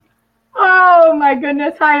my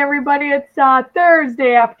goodness. Hi, everybody. It's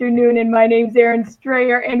Thursday afternoon, and my name's Erin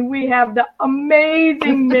Strayer, and we have the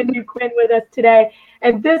amazing Mindy Quinn with us today.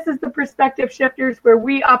 And this is the Perspective Shifters, where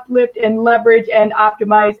we uplift and leverage and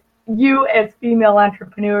optimize you as female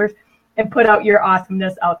entrepreneurs and put out your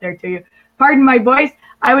awesomeness out there to you. Pardon my voice.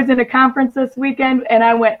 I was in a conference this weekend, and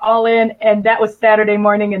I went all in, and that was Saturday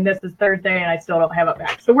morning, and this is Thursday, and I still don't have it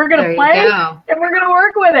back. So we're going to play, and we're going to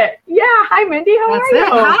work with it. Yeah. Hi, Mindy. How are you?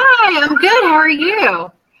 Hi, I'm good. How are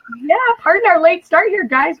you? Yeah. Pardon our late start here,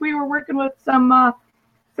 guys. We were working with some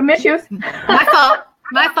issues.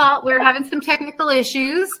 My fault. We were having some technical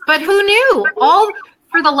issues, but who knew? All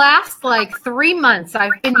for the last 3 months,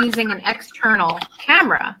 I've been using an external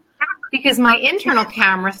camera because my internal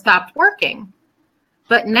camera stopped working.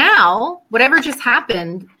 But now, whatever just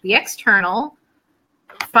happened, the external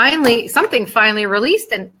something finally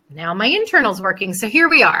released, and now my internal's working. So here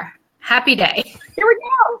we are. Happy day. Here we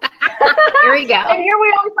go. Here we go. And here we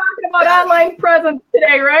are talking about online presence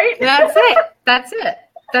today, right? That's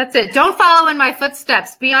it. Don't follow in my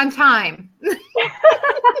footsteps. Be on time.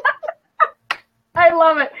 I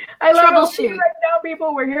love it. I love it. Troubleshoot. Right now,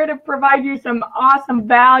 people, we're here to provide you some awesome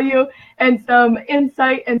value and some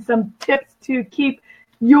insight and some tips to keep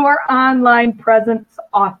your online presence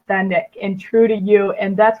authentic and true to you.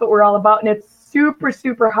 And that's what we're all about. And it's super,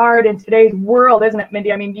 super hard in today's world, isn't it,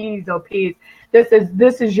 Mindy? I mean, these OPs.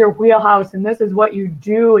 This is your wheelhouse, and this is what you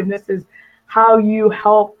do, and this is how you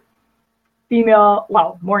help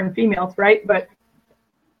more than females, right? But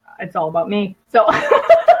it's all about me. So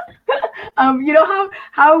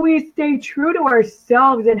how we stay true to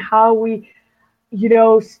ourselves and how we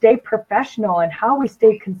stay professional and how we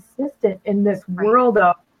stay consistent in this world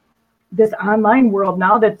of this online world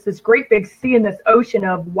now that's this great big sea in this ocean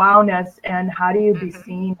of wowness, and how do you be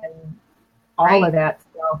seen and all of that.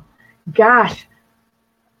 So, gosh.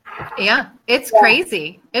 Yeah, it's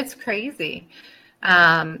crazy. It's crazy.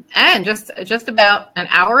 And just about an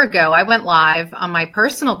hour ago, I went live on my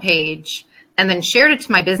personal page and then shared it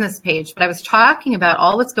to my business page. But I was talking about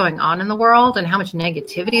all that's going on in the world and how much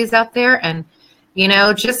negativity is out there, and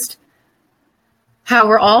just how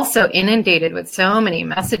we're all so inundated with so many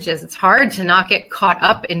messages. It's hard to not get caught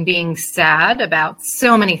up in being sad about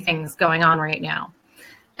so many things going on right now.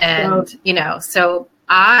 And, so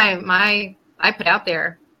I put out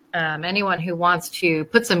there, anyone who wants to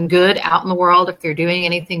put some good out in the world, if they're doing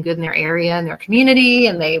anything good in their area, in their community,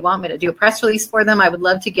 and they want me to do a press release for them, I would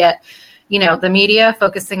love to get, the media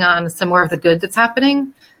focusing on some more of the good that's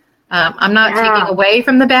happening. I'm not taking away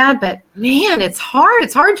from the bad, but man, it's hard.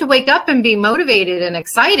 It's hard to wake up and be motivated and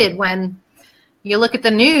excited when you look at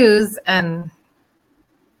the news and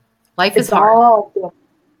life is hard. It's all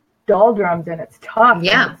doldrums, and it's tough.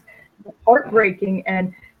 Yeah. It's heartbreaking.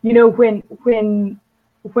 And,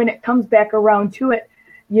 when it comes back around to it,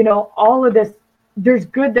 all of this, there's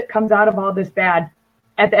good that comes out of all this bad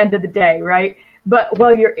at the end of the day, right? But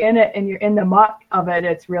while you're in it and you're in the muck of it,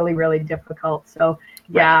 it's really, really difficult. So,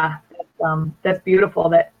 yeah, that's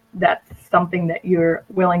beautiful. That's something that you're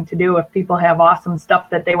willing to do. If people have awesome stuff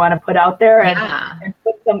that they want to put out there and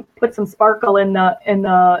put some sparkle in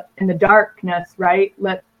the darkness, right?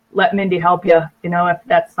 Let Mindy help you. If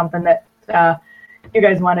that's something that you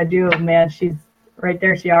guys want to do, man, she's right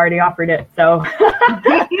there. She already offered it. So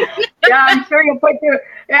yeah, I'm sure you'll put your,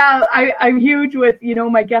 I'm huge with,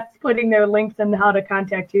 my guests putting their links and how to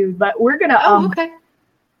contact you, but we're going to,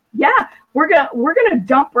 we're going to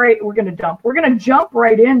jump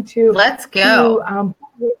right into, let's go.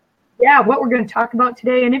 What we're going to talk about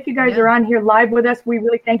today. And if you guys are on here live with us, we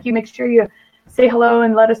really thank you. Make sure you say hello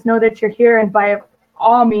and let us know that you're here. And by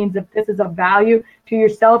all means, if this is of value to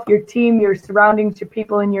yourself, your team, your surroundings, your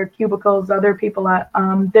people in your cubicles, other people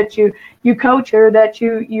that you coach or that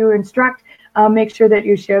you instruct, make sure that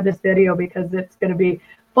you share this video, because it's going to be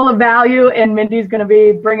full of value, and Mindy's going to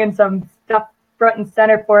be bringing some stuff front and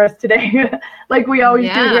center for us today, like we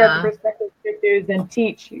always do here at the Perspective Shifters, and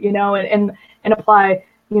teach, and apply,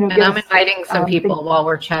 And I'm inviting some people while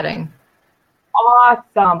we're chatting.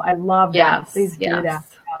 Awesome. I love that. Yes, Please do that.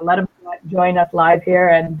 Let them join us live here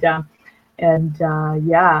and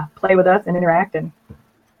play with us and interact.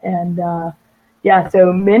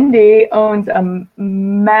 So Mindy owns a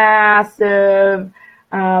massive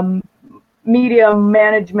media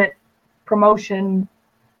management promotion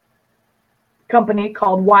company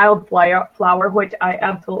called Wildflower, which I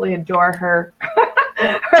absolutely adore her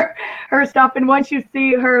her stuff. And once you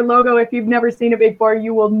see her logo, if you've never seen it before,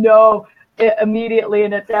 you will know it immediately,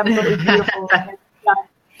 and it's absolutely beautiful.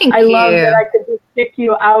 I love that I could just pick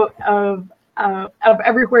you out of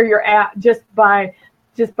everywhere you're at just by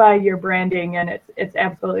just by your branding, and it's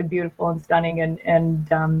absolutely beautiful and stunning.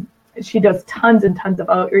 And she does tons and tons of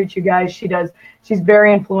outreach, you guys. She's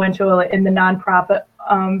very influential in the nonprofit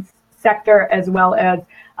sector, as well as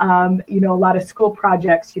a lot of school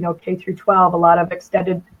projects, K through 12, a lot of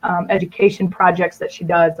extended education projects that she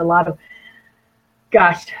does, a lot of,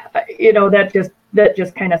 that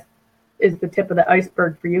just kind of is the tip of the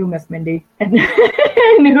iceberg for you, Miss Mindy, and,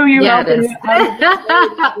 and who you help.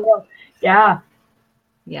 Yeah.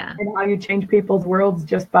 Yeah. And how you change people's worlds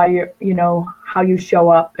just by your, how you show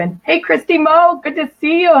up. And hey, Christy Mo, good to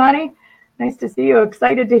see you, honey. Nice to see you.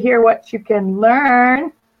 Excited to hear what you can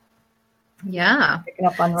learn. Yeah.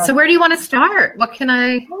 So where do you want to start? What can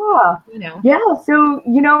I, Yeah. So,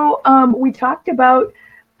 we talked about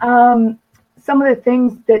some of the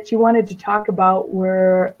things that you wanted to talk about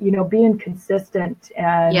were, being consistent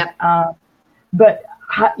and, but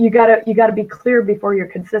you gotta be clear before you're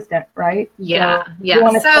consistent, right? Yeah. So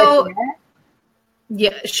yeah. So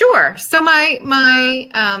yeah, sure. So my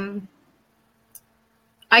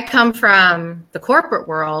I come from the corporate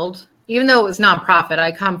world, even though it was nonprofit.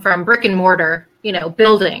 I come from brick and mortar,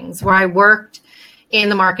 buildings where I worked in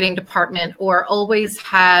the marketing department, or always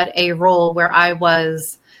had a role where I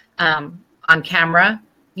was on camera,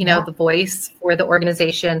 the voice for the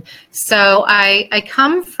organization. So I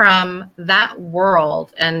come from that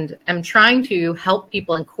world and am trying to help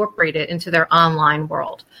people incorporate it into their online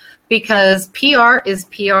world, because PR is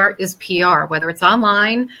PR, whether it's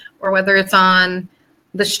online or whether it's on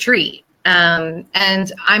the street. And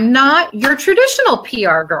I'm not your traditional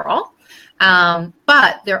PR girl,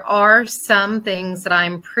 but there are some things that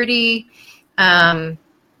I'm pretty, that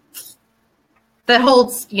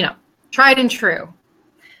holds, tried and true,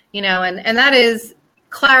 and that is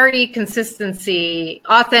clarity, consistency,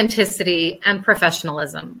 authenticity, and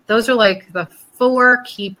professionalism. Those are like the 4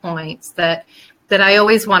 key points that I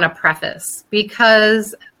always want to preface,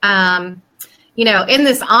 because, in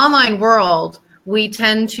this online world, we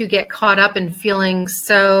tend to get caught up in feeling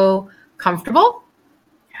so comfortable.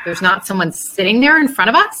 There's not someone sitting there in front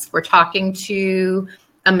of us. We're talking to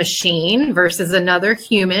a machine versus another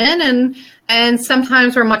human. And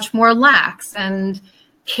sometimes we're much more lax and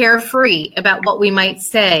carefree about what we might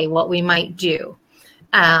say, what we might do.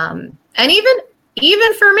 And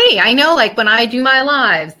even for me, I know, like, when I do my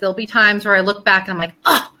lives, there'll be times where I look back and I'm like,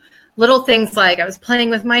 little things like I was playing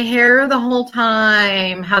with my hair the whole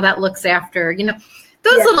time, how that looks after,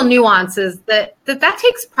 those little nuances that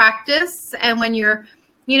takes practice. And when you're,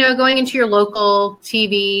 going into your local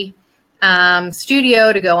TV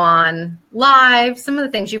studio to go on live, some of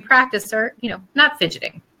the things you practice are, not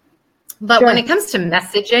fidgeting. But when it comes to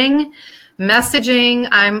messaging,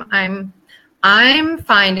 I'm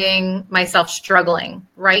finding myself struggling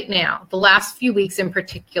right now, the last few weeks in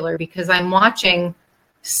particular, because I'm watching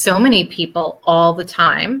so many people all the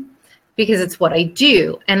time, because it's what I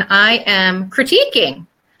do, and I am critiquing.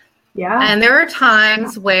 Yeah. And there are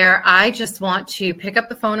times where I just want to pick up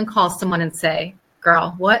the phone and call someone and say,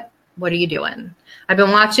 girl, what are you doing? I've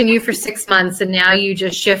been watching you for 6 months, and now you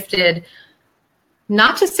just shifted.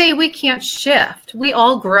 Not to say we can't shift. We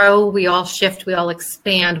all grow, we all shift, we all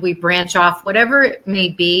expand, we branch off, whatever it may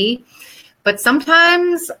be. But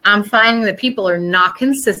sometimes I'm finding that people are not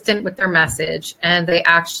consistent with their message, and they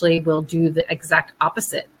actually will do the exact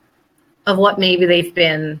opposite of what maybe they've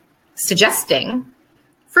been suggesting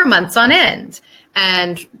for months on end.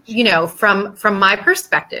 And, from my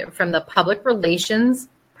perspective, from the public relations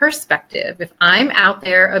perspective, if I'm out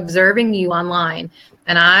there observing you online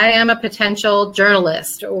and I am a potential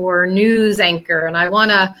journalist or news anchor and I want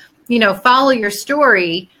to, follow your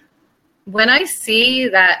story, when I see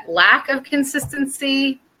that lack of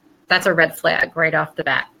consistency, that's a red flag right off the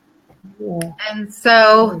bat. Yeah. And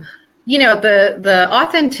so, the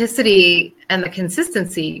authenticity and the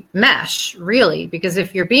consistency mesh, really, because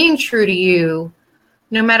if you're being true to you,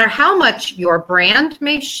 no matter how much your brand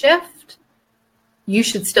may shift, you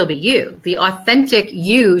should still be you. The authentic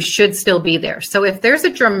you should still be there. So if there's a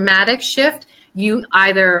dramatic shift, you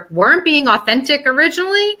either weren't being authentic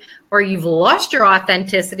originally, or you've lost your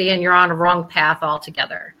authenticity and you're on a wrong path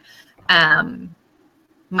altogether.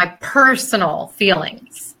 My personal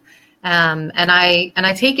feelings. And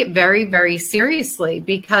I take it very, very seriously,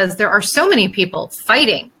 because there are so many people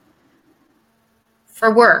fighting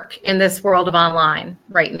for work in this world of online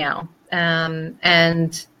right now.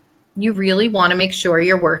 And you really want to make sure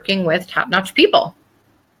you're working with top-notch people.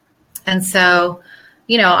 And so,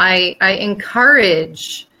 I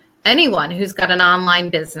encourage anyone who's got an online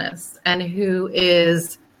business and who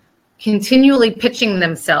is continually pitching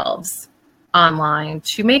themselves online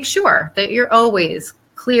to make sure that you're always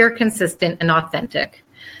clear, consistent, and authentic.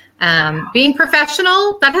 Being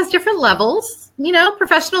professional, that has different levels.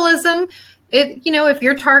 Professionalism, if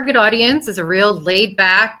your target audience is a real laid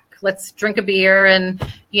back, let's drink a beer and,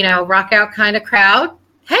 rock out kind of crowd,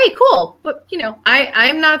 hey, cool. But,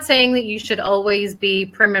 I'm not saying that you should always be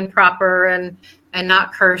prim and proper and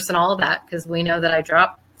not curse and all of that, because we know that I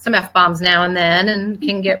drop some F-bombs now and then and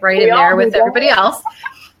can get right in there with everybody else.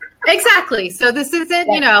 Exactly. So this isn't,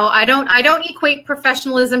 I don't equate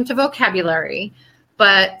professionalism to vocabulary,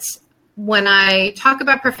 but when I talk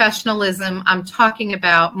about professionalism, I'm talking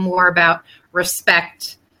about more about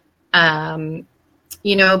respect, being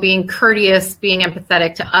courteous, being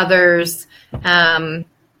empathetic to others.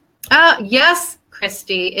 Yes,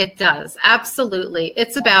 Christy, it does. Absolutely.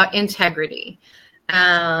 It's about integrity.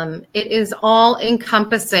 It is all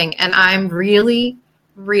encompassing, and I'm really,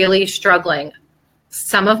 really struggling.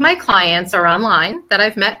 Some of my clients are online that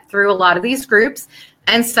I've met through a lot of these groups,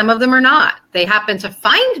 and some of them are not. They happen to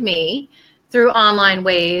find me through online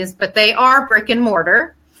ways, but they are brick and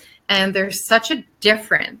mortar. And there's such a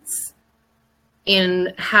difference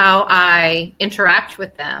in how I interact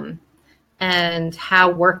with them and how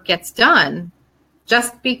work gets done,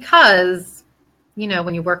 just because,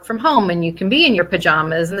 when you work from home and you can be in your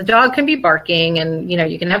pajamas and the dog can be barking and,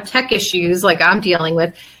 you can have tech issues like I'm dealing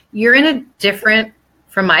with, you're in a different,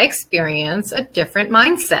 from my experience, a different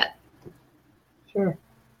mindset.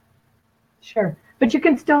 Sure. But you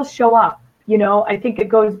can still show up. I think it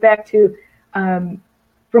goes back to, from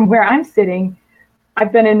where I'm sitting,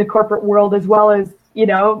 I've been in the corporate world as well as,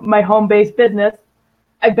 my home-based business.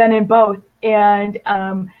 I've been in both. And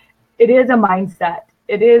it is a mindset.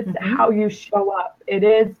 It is how you show up. It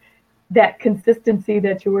is that consistency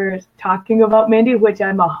that you were talking about, Mindy, which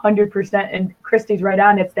I'm 100%, and Christy's right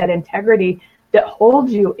on. It's that integrity that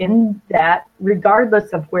holds you in that regardless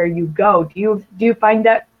of where you go. Do you find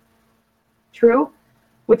that true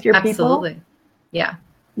with your people? Absolutely. Yeah.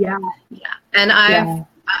 And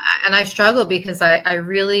I struggle because I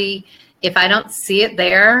really, if I don't see it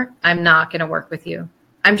there, I'm not going to work with you.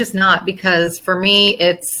 I'm just not, because for me,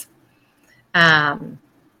 it's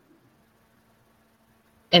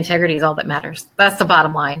integrity is all that matters. That's the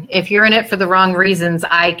bottom line. If you're in it for the wrong reasons,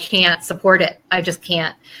 I can't support it. I just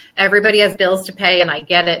can't. Everybody has bills to pay, and I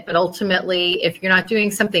get it. But ultimately, if you're not doing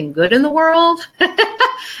something good in the world,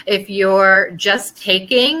 if you're just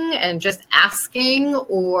taking and just asking,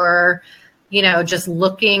 or, just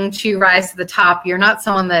looking to rise to the top, you're not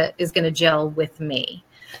someone that is going to gel with me.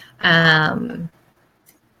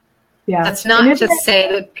 That's not to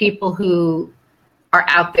say that people who are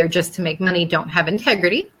out there just to make money don't have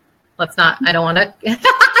integrity. I don't want to.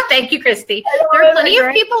 Thank you, Christy. There are plenty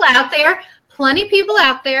of people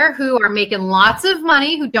out there who are making lots of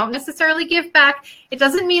money, who don't necessarily give back. It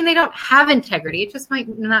doesn't mean they don't have integrity. It just might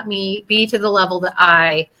not be to the level that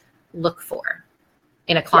I look for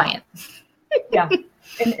in a client. Yeah. And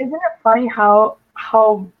isn't it funny how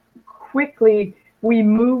quickly we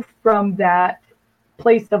move from that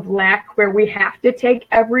place of lack where we have to take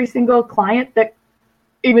every single client that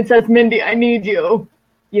even says, Mindy, I need you,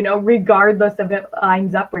 regardless of if it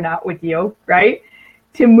lines up or not with you, right?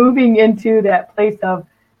 To moving into that place of,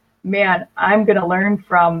 man, I'm going to learn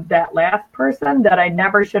from that last person that I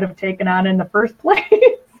never should have taken on in the first place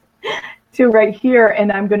to right here.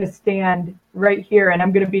 And I'm going to stand right here, and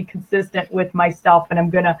I'm going to be consistent with myself, and I'm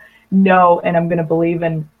going to know, and I'm going to believe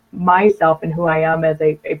in myself and who I am as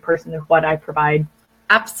a person and what I provide.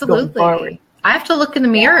 Absolutely. I have to look in the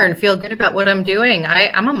mirror and feel good about what I'm doing.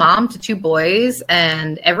 I'm a mom to 2 boys,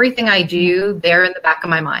 and everything I do, they're in the back of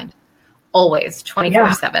my mind. Always,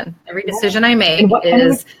 24/7. Every decision I make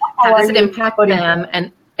is, how does it impact them?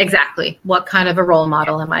 And exactly, what kind of a role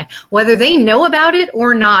model am I? Whether they know about it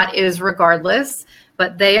or not is regardless,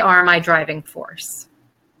 but they are my driving force.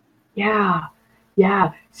 Yeah.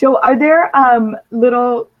 So are there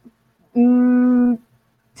little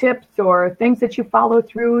tips or things that you follow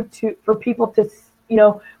through for people to,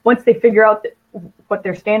 once they figure out what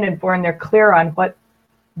they're standing for and they're clear on what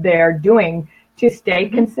they're doing, to stay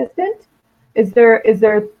consistent? Is there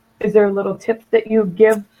little tips that you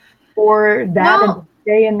give for that? No.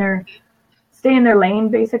 And stay in their lane,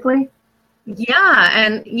 basically? Yeah.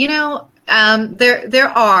 And, there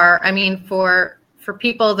are, I mean, for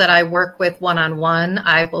people that I work with one-on-one,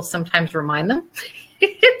 I will sometimes remind them.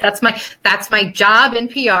 That's my job in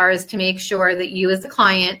PR, is to make sure that you as a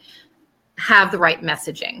client have the right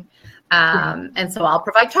messaging. And so I'll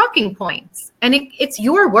provide talking points, and it's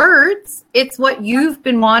your words. It's what you've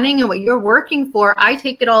been wanting and what you're working for. I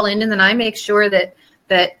take it all in, and then I make sure that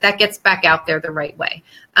gets back out there the right way.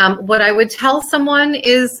 What I would tell someone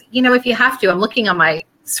is, if you have to, I'm looking on my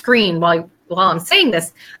screen while I'm saying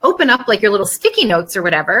this, open up like your little sticky notes or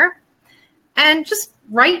whatever, and just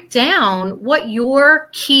write down what your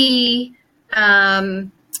key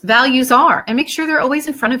values are, and make sure they're always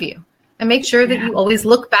in front of you, and make sure that you always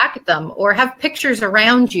look back at them or have pictures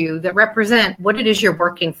around you that represent what it is you're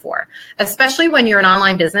working for, especially when you're an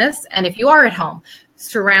online business. And if you are at home,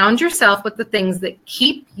 surround yourself with the things that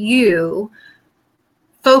keep you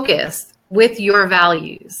focused with your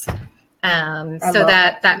values. So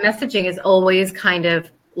that messaging is always kind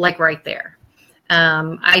of like right there.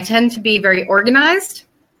 I tend to be very organized,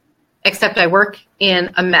 except I work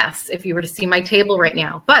in a mess. If you were to see my table right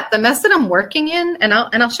now, but the mess that I'm working in, and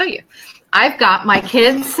I'll show you, I've got my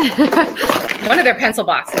kids, one of their pencil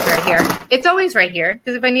boxes right here. It's always right here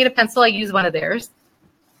because if I need a pencil, I use one of theirs.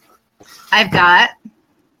 I've got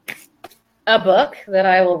a book that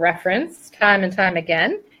I will reference time and time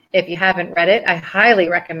again. If you haven't read it, I highly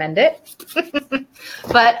recommend it.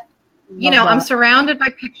 But, I'm surrounded by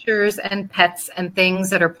pictures and pets and things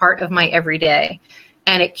that are part of my everyday.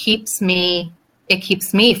 And it keeps me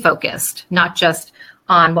focused, not just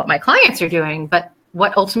on what my clients are doing, but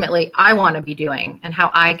what ultimately I want to be doing and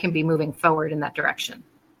how I can be moving forward in that direction.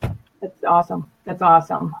 That's awesome. That's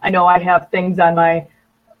awesome. I know I have things on my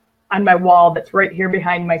wall that's right here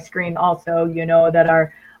behind my screen also, that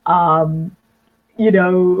are,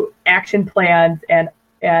 action plans and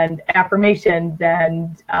affirmations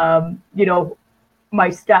and, my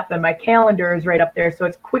step, and my calendar is right up there. So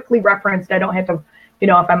it's quickly referenced. I don't have to,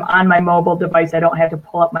 if I'm on my mobile device, I don't have to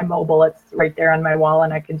pull up my mobile. It's right there on my wall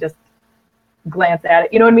and I can just glance at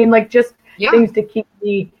it. You know what I mean? Like just things to keep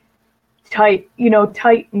me tight,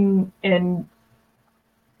 tight and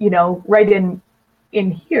right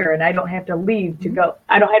in here. And I don't have to leave to go.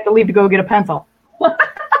 I don't have to leave to go get a pencil.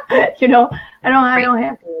 I don't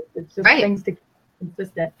have to. It's just things to keep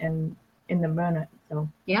consistent and in the moment. So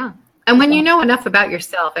yeah. And when you know enough about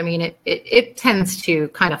yourself, I mean, it tends to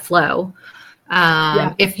kind of flow.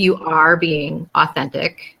 If you are being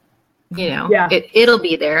authentic, it'll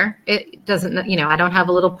be there. It doesn't, I don't have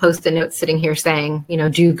a little Post-it note sitting here saying,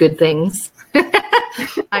 do good things.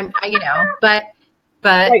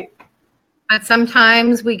 But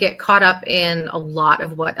sometimes we get caught up in a lot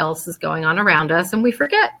of what else is going on around us and we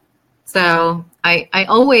forget. So I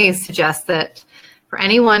always suggest that for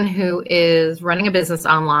anyone who is running a business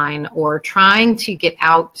online or trying to get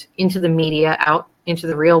out into the media, out into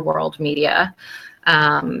the real world media,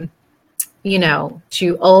 to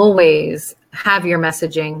always have your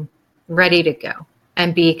messaging ready to go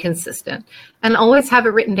and be consistent and always have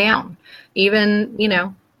it written down. Even,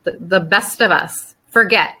 the best of us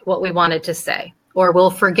forget what we wanted to say, or we'll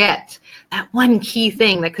forget that one key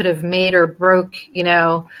thing that could have made or broke,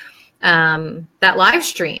 that live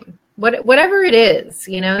stream. Whatever it is,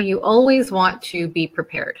 you always want to be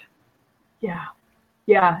prepared. Yeah.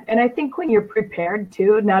 Yeah. And I think when you're prepared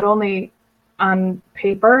too, not only on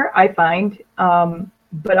paper, I find,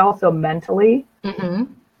 but also mentally,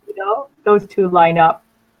 those two line up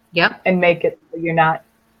and make it so you're not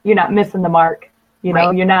missing the mark. You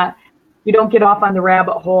don't get off on the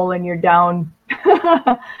rabbit hole and you're down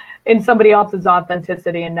in somebody else's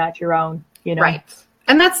authenticity and not your own, Right.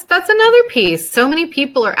 And that's another piece. So many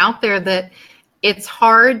people are out there that it's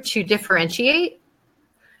hard to differentiate.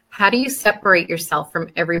 How do you separate yourself from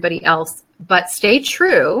everybody else, but stay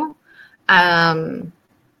true? But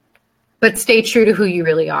stay true to who you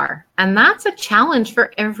really are. And that's a challenge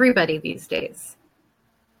for everybody these days.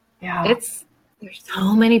 Yeah. There's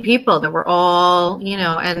so many people that we're all,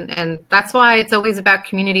 and that's why it's always about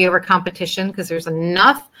community over competition, because there's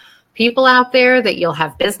enough people out there that you'll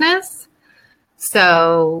have business.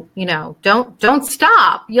 So, don't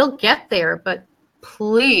stop. You'll get there, but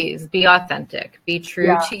please be authentic, be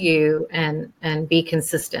true to you and be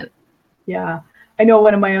consistent. Yeah. I know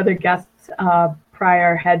one of my other guests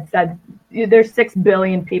prior had said there's 6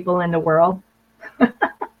 billion people in the world.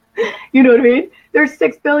 You know what I mean? There's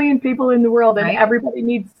 6 billion people in the world and everybody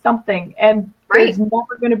needs something. And there's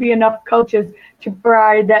never going to be enough coaches to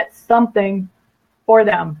provide that something for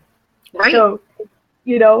them. Right. So,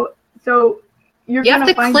 you have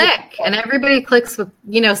to click, and everybody clicks with,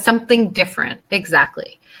 something different.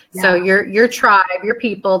 Exactly. Yeah. So your tribe, your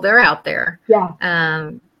people, they're out there.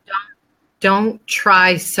 Yeah. Don't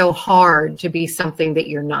try so hard to be something that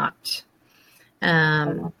you're not.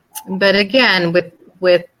 But again, with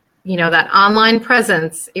that online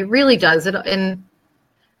presence, it really does it. And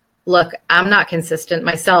look, I'm not consistent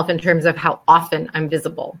myself in terms of how often I'm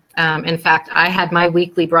visible. In fact, I had my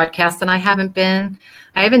weekly broadcast and I haven't done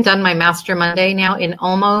my Master Monday now in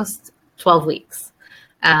almost 12 weeks.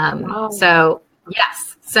 Wow. So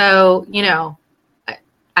yes. So,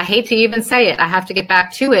 I hate to even say it. I have to get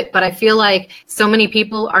back to it, but I feel like so many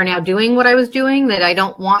people are now doing what I was doing that I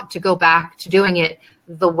don't want to go back to doing it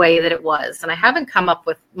the way that it was. And I haven't come up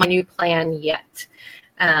with my new plan yet.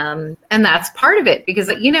 And that's part of it because,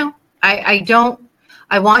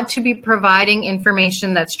 I want to be providing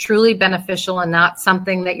information that's truly beneficial and not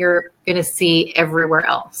something that you're going to see everywhere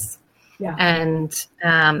else. Yeah. And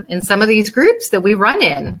in some of these groups that we run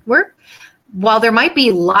in, while there might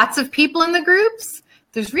be lots of people in the groups,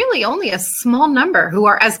 there's really only a small number who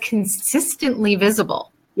are as consistently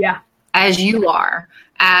visible as you are,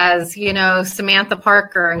 as, Samantha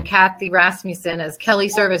Parker and Kathy Rasmussen, as Kelly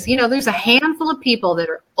Service. There's a handful of people that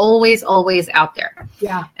are always, always out there.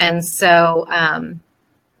 Yeah. And so,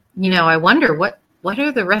 I wonder what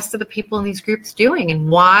are the rest of the people in these groups doing and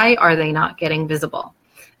why are they not getting visible?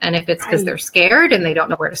 And if it's because they're scared and they don't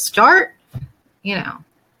know where to start,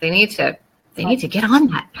 they need to get on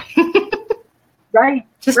that. Right.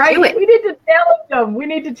 Just right. do it. We need to challenge them. We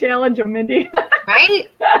need to challenge them, Mindy.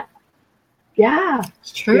 Right? Yeah.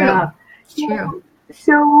 It's true. Yeah. It's true.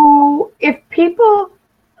 So if people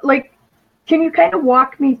can you kind of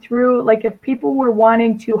walk me through, if people were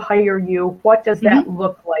wanting to hire you, what does that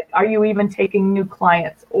look like? Are you even taking new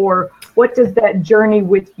clients, or what does that journey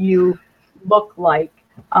with you look like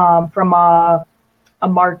from a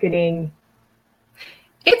marketing?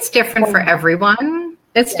 It's different for everyone.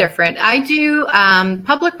 It's different. I do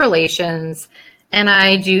public relations and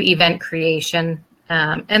I do event creation.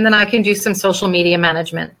 And then I can do some social media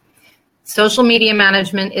management. Social media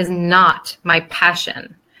management is not my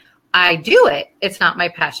passion. I do it. It's not my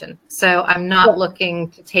passion. So I'm not looking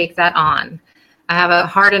to take that on. I have a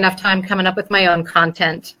hard enough time coming up with my own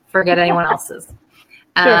content. Forget anyone else's.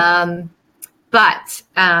 Sure. But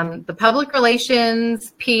the public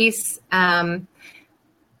relations piece, and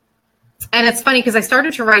it's funny because I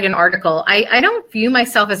started to write an article. I don't view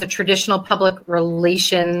myself as a traditional public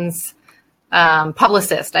relations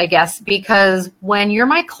publicist, I guess, because when you're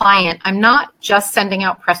my client, I'm not just sending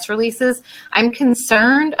out press releases. I'm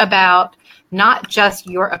concerned about not just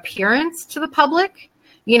your appearance to the public.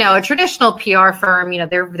 A traditional PR firm,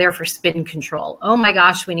 they're there for spin control. Oh my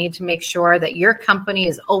gosh, we need to make sure that your company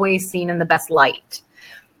is always seen in the best light.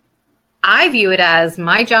 I view it as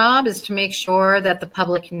my job is to make sure that the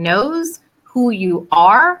public knows who you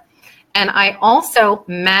are. And I also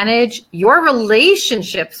manage your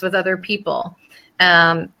relationships with other people.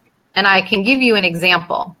 And I can give you an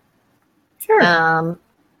example. Sure.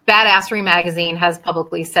 Badassery Magazine has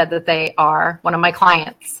publicly said that they are one of my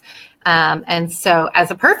clients. And so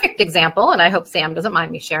as a perfect example, and I hope Sam doesn't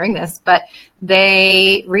mind me sharing this, but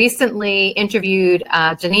they recently interviewed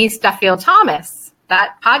Denise Duffield-Thomas.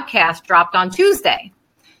 That podcast dropped on Tuesday.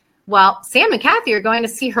 Well, Sam and Kathy are going to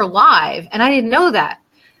see her live, and I didn't know that.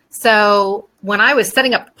 So when I was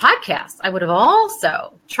setting up the podcast, I would have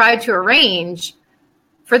also tried to arrange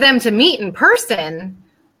for them to meet in person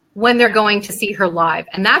when they're going to see her live.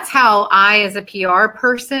 And that's how I, as a PR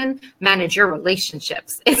person, manage your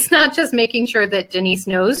relationships. It's not just making sure that Denise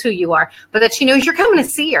knows who you are, but that she knows you're coming to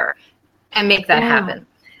see her and make that happen.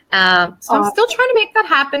 So I'm still trying to make that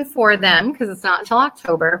happen for them because it's not until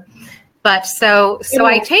October. But so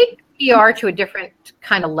I take PR to a different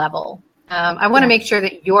kind of level. I want to make sure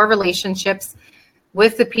that your relationships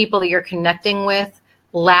with the people that you're connecting with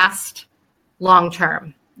last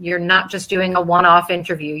long-term. You're not just doing a one-off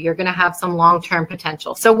interview. You're going to have some long-term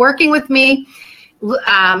potential. So working with me,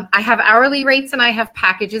 I have hourly rates and I have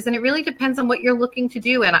packages, and it really depends on what you're looking to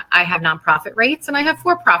do. And I have nonprofit rates and I have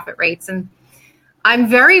for-profit rates. And I'm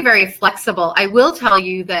very, very flexible. I will tell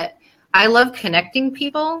you that I love connecting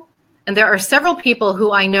people. And there are several people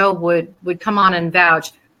who I know would come on and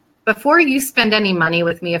vouch. Before you spend any money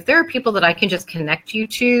with me, if there are people that I can just connect you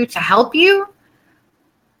to help you,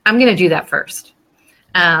 I'm going to do that first.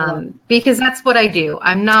 Because that's what I do.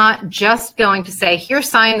 I'm not just going to say, here,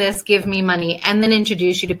 sign this, give me money, and then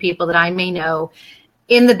introduce you to people that I may know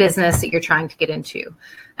in the business that you're trying to get into.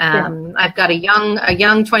 I've got a young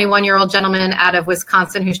 21-year-old gentleman out of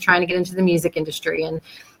Wisconsin who's trying to get into the music industry.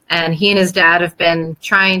 And he and his dad have been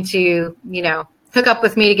trying to, hook up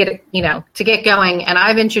with me to get going. And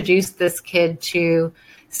I've introduced this kid to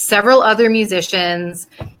several other musicians,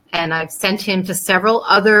 and I've sent him to several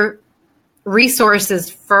other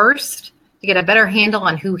resources first to get a better handle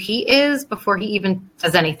on who he is before he even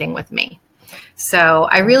does anything with me. So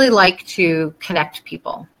I really like to connect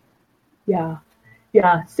people. Yeah.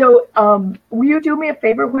 Yeah. So will you do me a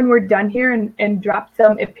favor when we're done here and drop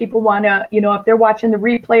some, if people want to, if they're watching the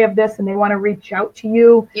replay of this and they want to reach out to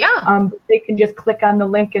you, they can just click on the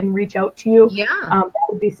link and reach out to you. Yeah. That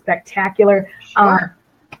would be spectacular. Sure.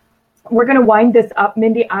 we're going to wind this up.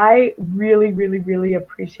 Mindy, I really, really, really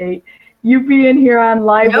appreciate you being here on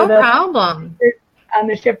live with us. No problem. On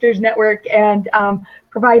the Shifters Network and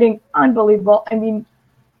providing unbelievable. I mean,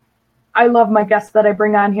 I love my guests that I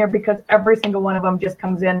bring on here because every single one of them just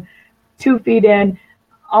comes in 2 feet in,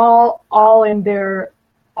 all in their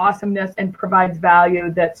awesomeness and provides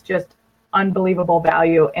value that's just unbelievable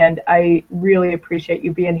value. And I really appreciate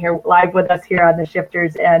you being here live with us here on the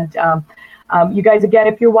Shifters. And you guys, again,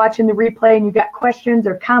 if you're watching the replay and you got questions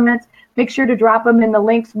or comments, make sure to drop them in the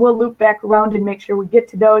links. We'll loop back around and make sure we get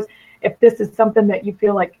to those. If this is something that you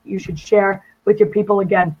feel like you should share with your people,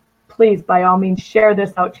 again, please, by all means, share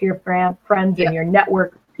this out to your friends and your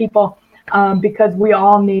network people, because we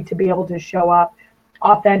all need to be able to show up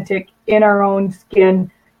authentic, in our own skin,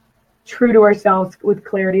 true to ourselves, with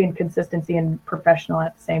clarity and consistency, and professional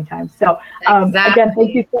at the same time. So again,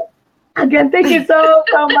 thank you so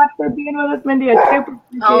much for being with us, Mindy. I super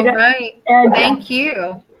appreciate all it. Right. And thank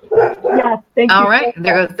you. Yeah, thank you. All right.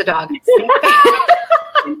 There goes the dog.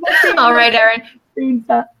 All right, Erin.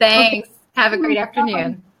 Thanks. Have a great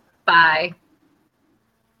afternoon. Bye.